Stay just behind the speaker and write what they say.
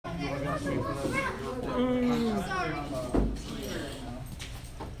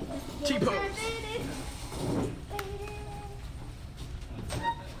T-pose.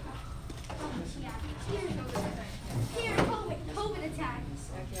 Here, COVID attack.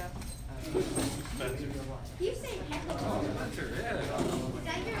 You say heckle. Spencer, yeah. Is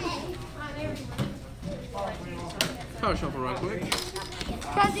that your name? Power shuffle right quick.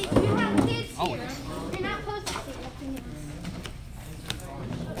 Because you have kids here. You're not supposed to say that to me.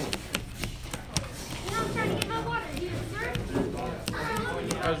 You know, I'm trying to get my water here, sir.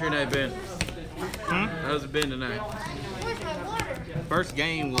 How's your night been? How's it been tonight? Where's my water? First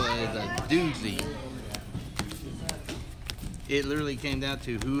game was a doozy. It literally came down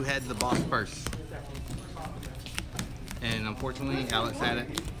to who had the boss purse. And unfortunately, Alex had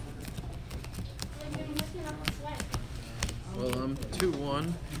it. Well, I'm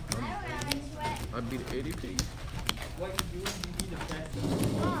 2-1. I beat ADP.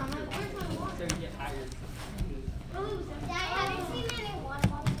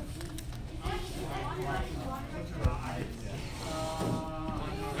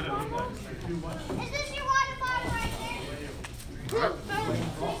 Is this your water bottle right there?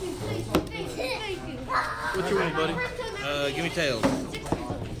 Thank you. What you want, buddy? Give me tails.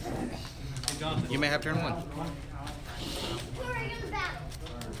 You may have turn one. Who are you about?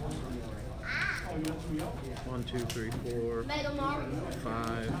 1, 2, 3, 4,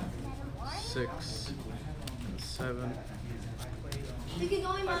 5, 6, 7. You can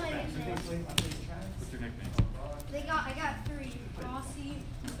go in my name. What's your nickname? I got 3. Rossi,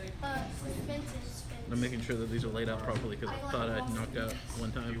 Spence. I'm making sure that these are laid out properly because I thought I'd knocked out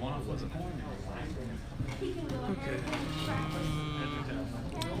one time. It wasn't. Okay.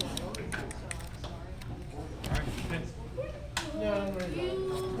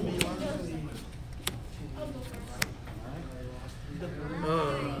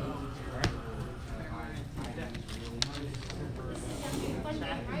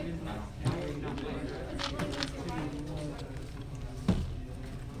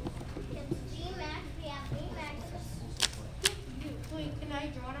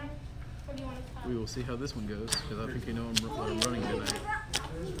 We will see how this one goes because I think you know what I'm running tonight.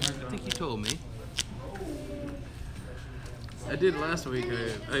 I think you told me. I did last week.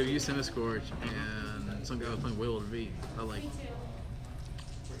 I used Centiskorch and some guy was playing Whale of V. I like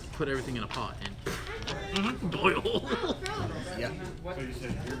put everything in a pot and boil. Yeah. So you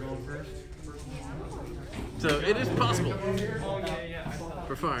said you're going first? So it is possible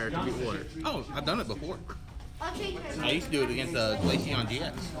for fire to beat water. Oh, I've done it before. I'll change my I used to do it against Glaceon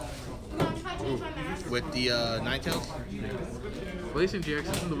GX with the Ninetales. Glaceon GX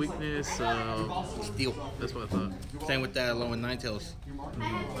isn't the weakness. Steel. That's what I thought. Same with that along with Ninetales.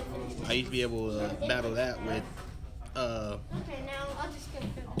 I used to be able to battle that with Okay, now I'll just go.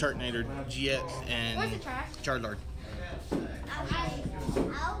 Turtonator GX Where's and the track? Charizard.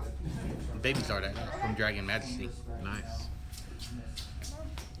 Baby Star that from Dragon Majesty. Nice.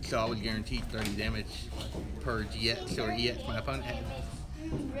 So I was guaranteed 30 damage per GX or EX my opponent had.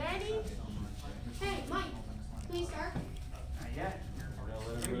 You ready? Hey, Mike, please start.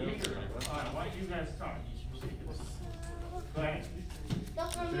 Why don't you guys talk? Go ahead.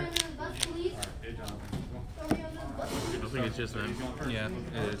 Don't throw me under the bus, please. Throw me under the bus. I think it's just them. Yeah,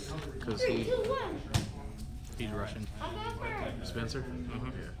 it is. Because 3, 2, 1. He's Russian. I got first. Spencer?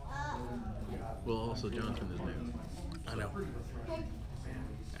 Yeah. Well, also Johnson is new. I know.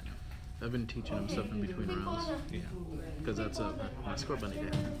 I've been teaching him stuff in between rounds. Yeah. Because that's my score bunny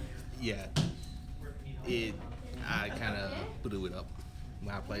day. Yeah. I kind of blew it up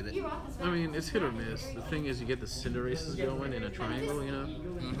when I played it. I mean, it's hit or miss. The thing is, you get the cinder races going in a triangle, you know?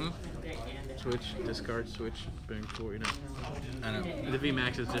 Mm-hmm. Switch, discard, switch, bang, 4, you know? I know. The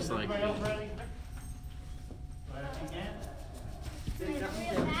VMAX is just like...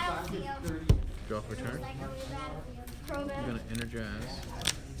 Drop return. I'm going to energize.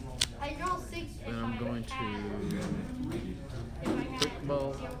 I draw 6. Then I'm going to quick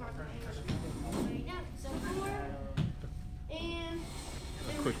ball. So 4 and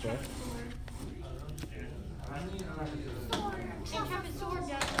Quick ball. and trap it sword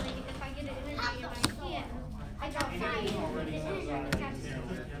down so like if I get an energy in my hand, I draw 5 and it is an attack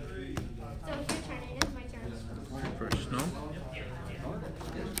sword. So it's your turn, it is my turn. First snow.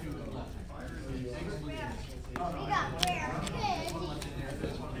 We got rare fish.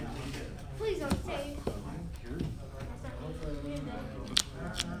 Please don't say.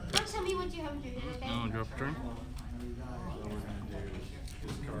 Don't tell me what you have to do, okay? No, drop return.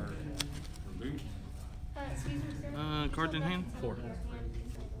 Excuse me, sir. Cards in hand? 4.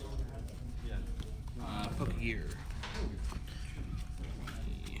 Poke gear.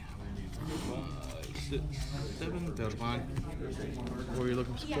 6, 7. That was fine. Were you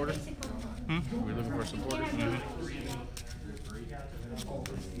looking for Yeah, supporter? basic one. Hmm? Were you looking for a supporter?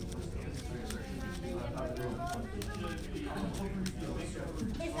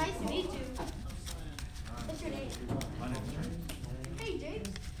 It's nice to meet you. What's your name? Hey, James.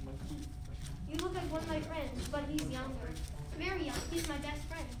 You look like one of my friends, but he's younger. Very young. He's my best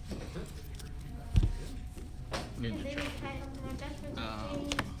friend. And then my best friend's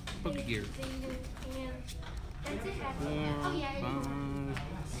James. Poke gear. And that's it. 4, Oh, yeah. 5,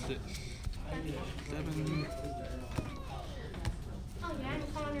 6, 7. Oh, yeah. I'm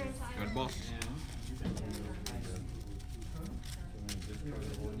Connor and Tyler. Got a boss.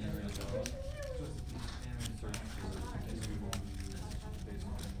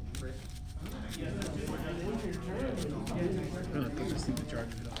 I'm gonna put this thing to charge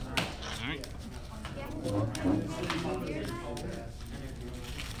it off. Alright.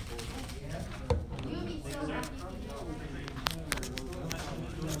 You would be so happy if you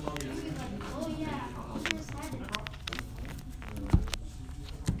did. Oh, yeah. You just had it.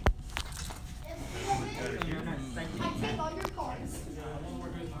 I take all your cards.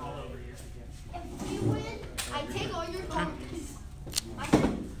 If you win, I take all your cards.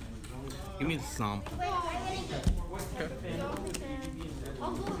 Give me the sum. Wait, I'll go ahead and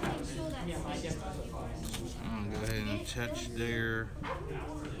show that. I'm gonna go ahead and touch there.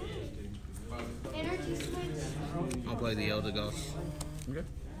 Energy switch. I'll play the Elder Ghost. Okay.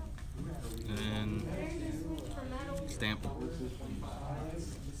 And Energy switch for metal. stamp.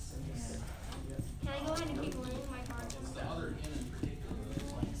 Can I go ahead and keep playing my cards? Sir.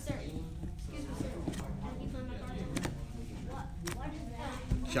 Excuse me, sir. Can I keep playing my cards? What is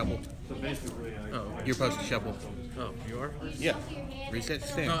that? Shuffle. Oh, You're supposed to shuffle. oh, you are? Yeah. Shuffle your hand Reset and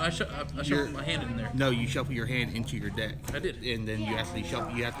stamp. No, I You're- shoved my hand in there. No, you shuffle your hand into your deck. I did. And then you actually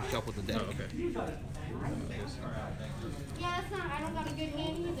shuffle. You have to shuffle the Oh, deck. okay. Yeah, that's not. I don't got a good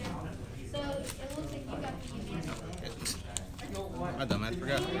hand either. So it looks like you got the advantage. My dumbass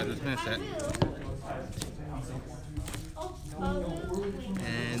forgot. I just missed that.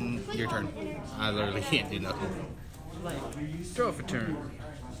 And your turn. I literally can't do nothing. Draw for turn.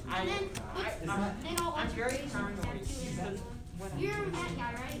 And then I'll observation. You're that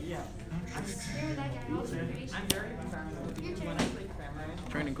guy, right? Yeah. You're that guy. Observation. Your turn.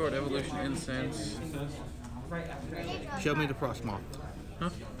 Training Court Evolution Incense. Show me the Frostmoth. Huh?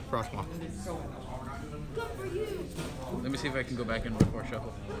 Frostmoth. Good for you. Let me see if I can go back in before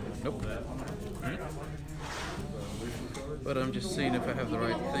shuffle. Nope. Alright. But I'm just seeing if I have the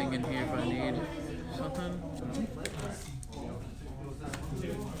right thing in here if I need something. You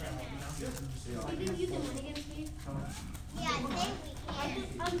think you can win against me? Yeah, I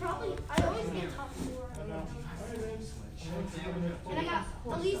think we can. I always get top 4. And I got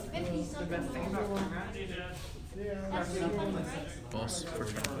at least 50 something. That's pretty funny, right? Boss for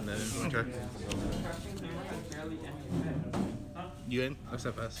turn. And then Okay. You in?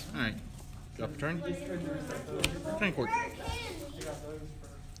 SFS. Alright. Drop a turn. Training Court.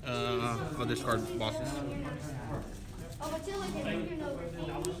 I'll discard bosses. Oh, but still, like, I didn't know or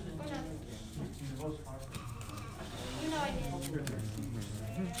nothing. You know I did.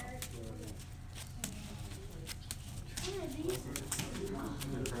 What are these?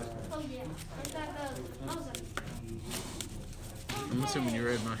 Oh, yeah. Is that the... I'm assuming you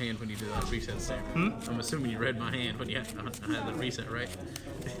read my hand when you did that reset stamp. I'm assuming you read my hand when you had the reset, right?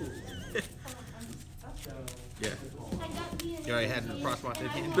 Yeah. You already had the Frostmoth in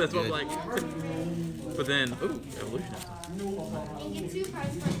hand? That's what I'm Good. like. But then, ooh, evolution. And get 2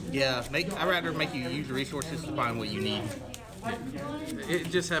 prize points. Yeah, I'd rather make you use the resources to find what you need.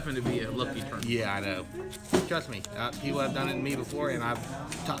 It just happened to be a lucky turn. Yeah, I know. Trust me, people have done it to me before, and I've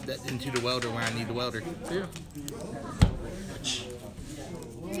topped that into the welder when I need the welder. Yeah.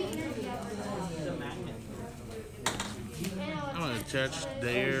 I'm gonna touch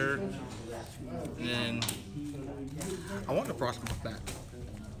there, and then I want the Frostmoth back.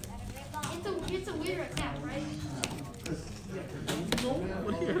 It's a weird attack, right?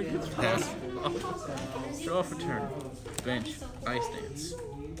 Pass. Draw for turn. Bench. Ice dance.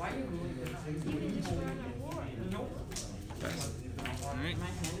 Pass. Alright.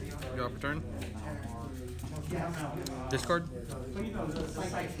 Draw for turn. Discard.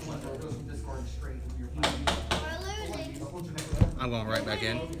 I'm going right back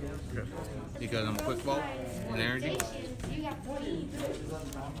in Okay. because I'm a quick ball and energy. You got 3.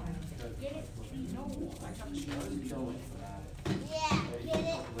 Get it? Yeah, get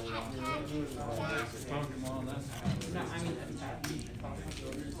it.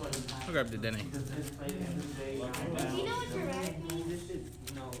 I'll grab the Denny. Do you know what erratic means?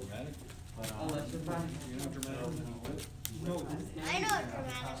 I know what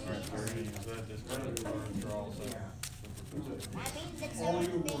dramatic means. That means that someone's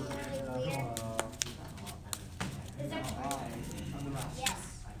being really weird. Is that yes.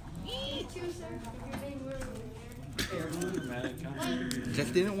 True, sir. If you're being really weird.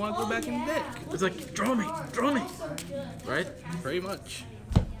 Just didn't want to go back in the deck. It's like, draw me, right? Pretty much.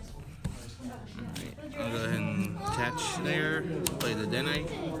 I'll go ahead and attach there. Play the Denite.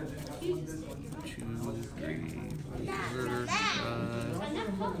 2, 3, 4,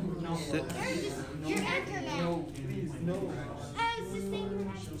 5, 6. You're anchor now. How's this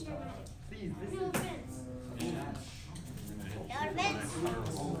thing? No offense. No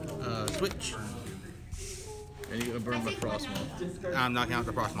offense. Switch. And you're gonna burn my frost moth. I'm knocking out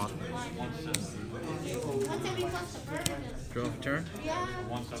the frost moth. 170 plus the burn. Draw for turn. Yeah.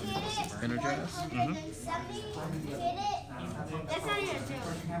 Energize. Okay, then 70. Hit it. That's not even a joke.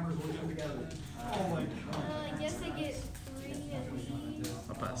 I guess I get 3 of these.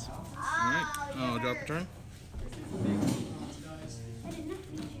 I'll pass. Alright, I'll drop a turn. I did not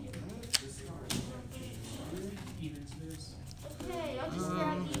think you did. Okay, I'll just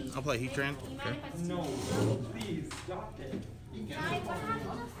grab these. I'll play Heatran. Okay. No, please stop it. What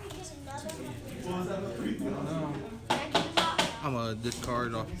happens if we get another one? I'm gonna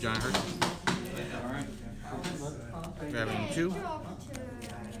discard off Giant Hurt. Grabbing 2.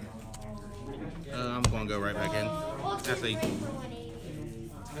 I'm gonna go right back in. That's a.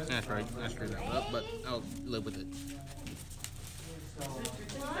 That's right. I screwed that up, but I'll live with it.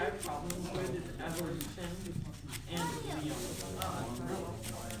 Problems with is evolution and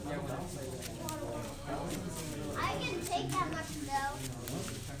I can take that much though.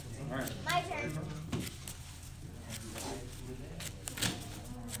 Alright. My turn.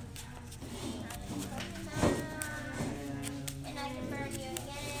 And I can burn you again.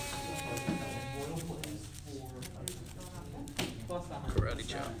 Karate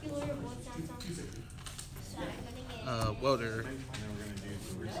chop. Welder.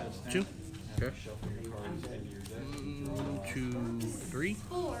 2. Okay. 2, 3.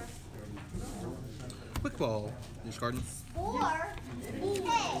 4. Quick ball. Discarding. 4? Hey,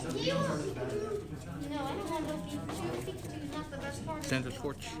 you. No, I don't want no feet. 2 is not the best part.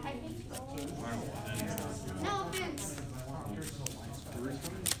 Centiskorch. I hate those. No offense.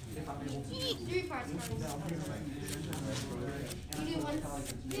 3 parts. You do one.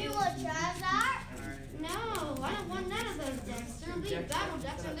 Do you want Charizard? No, I don't want none of those decks. They're elite battle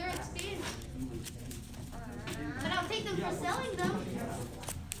decks and they're expanded. But I'll take them for selling them.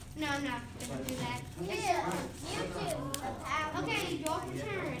 No, I'm not gonna do that. Yeah, you too. Okay, draw for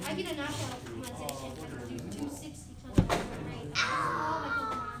turn. I get a knockout monetization. I can do 260 right? Oh my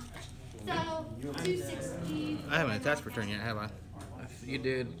god. So 260. I haven't attached for turn yet, have I? You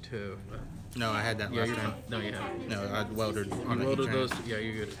did too. No, I had that Yeah, last you turn. No, you haven't. No, I welded on You the welded Heatran. those. Yeah,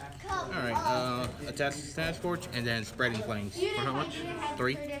 you're good. Alright, attach Centiskorch and then Spreading Flames. For how much?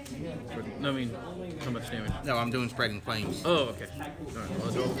 3. No, I mean, how much damage? No, I'm doing Spreading Flames. Oh, okay. Alright, well,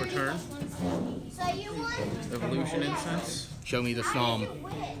 I'll draw for turn. So you won? Evolution Incense. Show me the Psalm.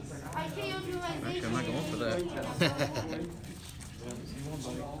 I can't do my Actually, I'm not going for that.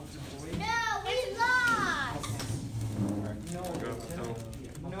 No, we lost.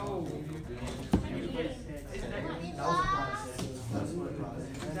 no. We lost.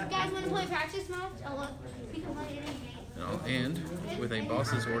 You guys want to play practice match? Oh, look. We can play it any game. I'll end with a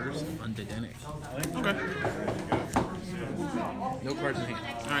boss's orders on Dedenic. Okay. No cards in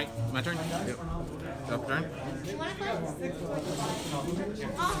hand. Alright, my turn. Yep. Drop a turn. You want to play?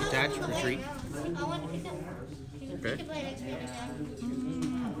 Attach, retreat. I want to pick up. You Okay. can play next week.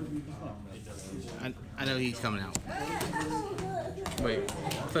 I know he's coming out. Wait, I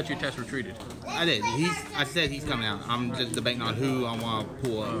thought you test retreated. I did. I said he's coming out. I'm just debating on who I want to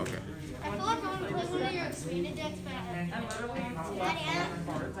pull Oh, up. okay. I feel like I want to play one of your expanded decks, but Daddy, I'm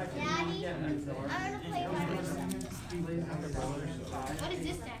going to play one of What is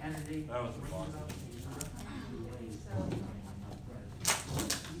this deck?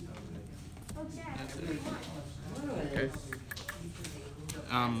 Okay.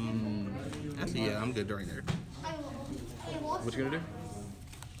 Actually, yeah, I'm good right there. What you gonna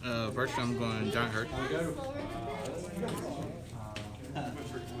do? First I'm going Giant Hurt.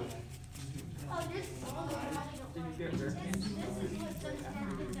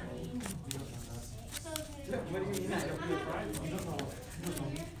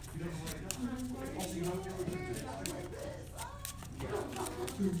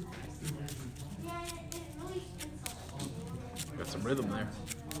 Got some rhythm there.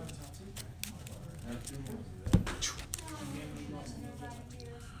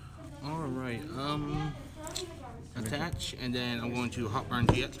 All Alright, attach, and then I'm going to Hot Burn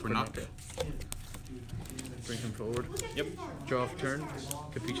GX for knock. Bring him forward. Yep. Draw off turn.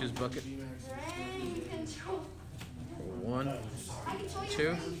 Capiche's bucket. One,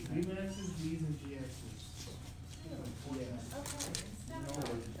 two.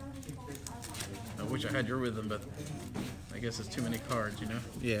 I wish I had your rhythm, but I guess it's too many cards, you know?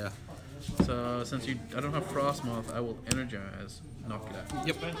 Yeah. So since I don't have Frostmoth, I will energize, knock it out.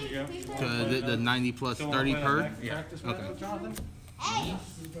 Yep. The 90 plus 30 per? Yeah. Okay. Hey!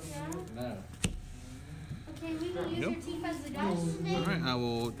 Okay, we will use your teeth as the dice. Alright, I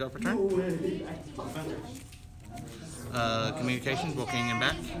will drop a turn. Communications, Volcanic and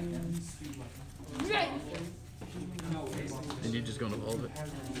back. And you're just going to evolve it.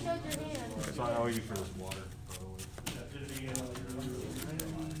 So I owe you for this water.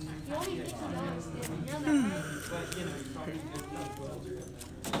 You only get $2, dude. You know that, right? But, you know, you probably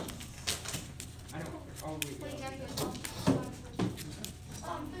I don't. Oh, wait. Wait, you gotta go.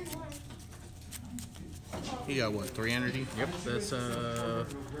 Oh, 3-1. You got what, 3 energy? Yep, that's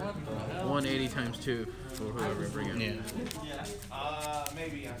 180 times 2 for whoever we bring in. Yeah.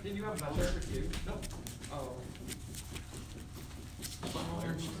 Maybe. Did you have Bowser for 2? Nope. Oh.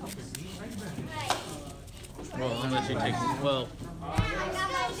 Well, unless you take, well,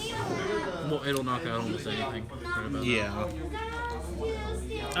 it'll knock out almost anything. Right about Yeah.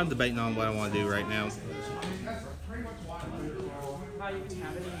 I'm debating on what I want to do right now.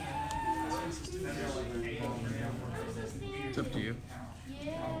 It's up to you. You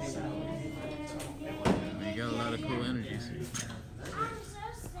got a lot of cool energies.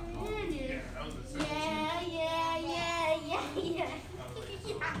 Yeah.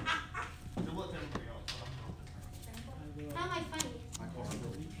 How am I funny?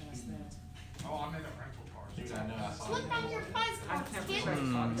 Put down your fuzz cards, kid.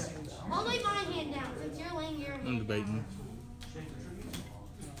 I'll lay my hand down since you're laying your hand I'm debating.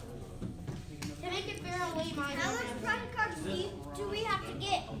 To make it fair, I'll lay mine down. How much prize cards do we have to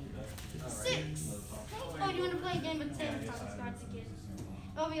get? 6. Oh, do you want to play a game of 10 prize cards again?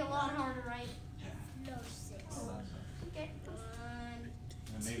 It'll be a lot harder, right? No, 6. Okay.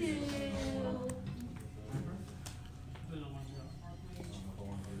 1, 2.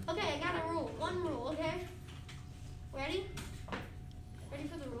 Okay, I got a rule. One rule, okay? Ready? Ready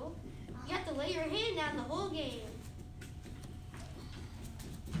for the rule? You have to lay your hand down the whole game.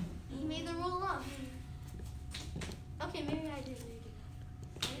 You made the rule up. Okay, maybe I did.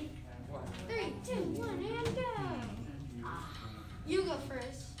 Ready? 3, 2, 1, and go! You go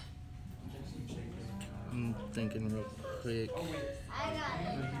first. I'm thinking real quick. I got it.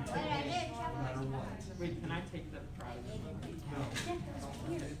 Wait, I did. Wait, can I take the prize?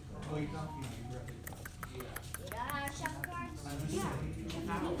 Yeah.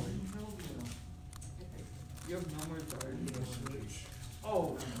 How? You have no more cards.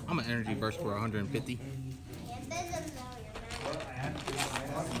 Oh. I'm an energy burst for 150. You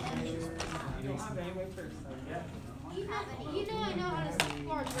don't have any way first, though. Yeah. You know I know how to set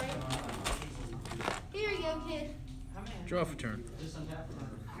cards, right? Here you go, kid. Draw for turn.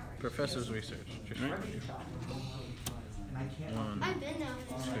 Professor's research. Just right. 1, I've been down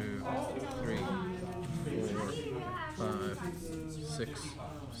 2, 3, 4, 5, 6,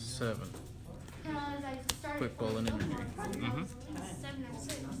 7. Quick ball and energy. 7 or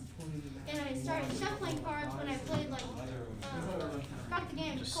 6. And I started shuffling cards when I played got the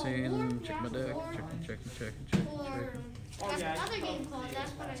game Just called saying, check my deck. Check. That's the other game called.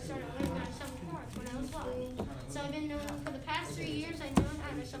 That's when I started learning how to shuffle cards when I was 12. So I've been knowing for the past 3 years. I know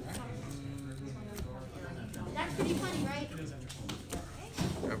how to shuffle cards. That's pretty funny, right?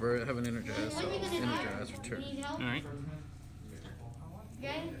 I have an energize, so energize for turn. Need help? Alright.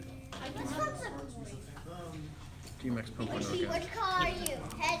 Okay? I can help. VMAX pump one Which knockout. color are you?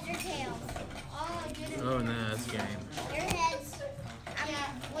 Heads or tails? Oh, I get it. Oh, nah, that's game. Your heads.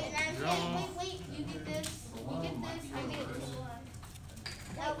 Yeah, wait. You get this. You get this. I get this.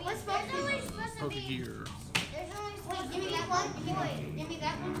 What's There's only supposed to Poke be. here. There's only Wait, supposed to give me be that one one. point. Give me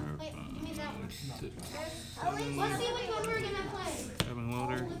that one. Wait, give me that one. 6, Let's see which one we're gonna play. 7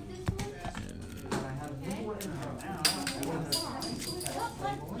 loader.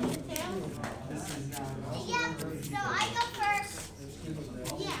 Flip this one. Yeah, so I go first.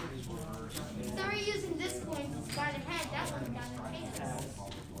 Yeah. So we're using this coin to start ahead. That one's down the tails.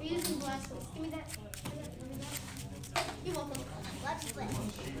 We're using glass coins. Give me that. You're welcome. Let's flip.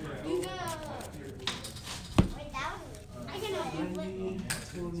 You go. Wait, that one. I can help you flip.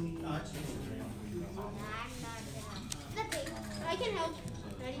 Flipping. I can help.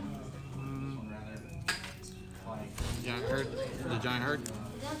 Ready? Giant herd. The giant herd.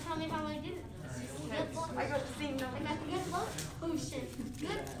 The Don't tell me how I did it. Good luck. I got the same number. I got the good luck potion.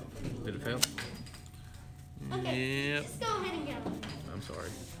 Good. Did it fail? Okay. Yep. Just go ahead and go. I'm sorry.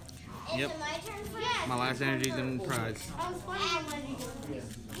 Is Yep. it my turn first? Yeah. My last energy's in prize. I was playing on Legend.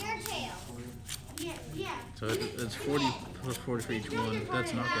 Your tail. Yeah. So it's 40 plus 40 for each one.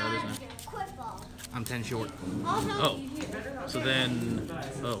 That's knockout, isn't it? Quit ball. I'm 10 short. I'll help Oh. you here. So then,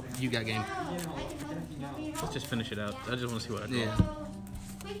 oh, You got game. I can help you. let's just finish it out. I just want to see what I draw. Yeah.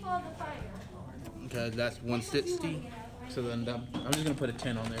 Quick ball the fire. Okay, that's 160. So then I'm just gonna put a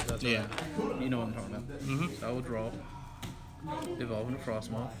 10 on there. If that's Yeah. right. You know what I'm talking about. Mm-hmm. So I will draw. Evolve into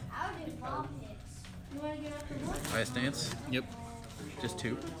Frostmoth. I'll do ball pits. You want to get up the wood? Ice Dance. Yep. Just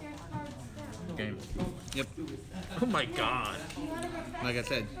 2. Game. Yep. Oh my god. Like I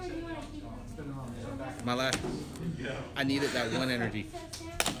said, Or you want to keep it? my last. I needed that one energy.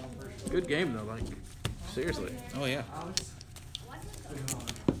 Good game though. Like seriously. Oh yeah.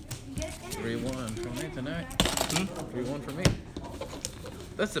 3-1 for me tonight. Hmm? 3-1 for me.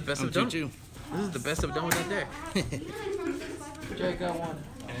 That's the best I'm I've done. 2-2. This is the best I've done with that deck. Jay got one.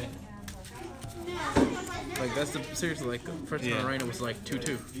 Like that's the seriously like the first time I Yeah. ran it was like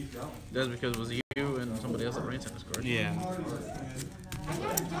 2-2. That's because it was you and somebody else that ran Centiskorch. Yeah.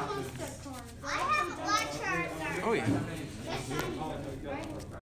 I have a black Charizard. Oh yeah.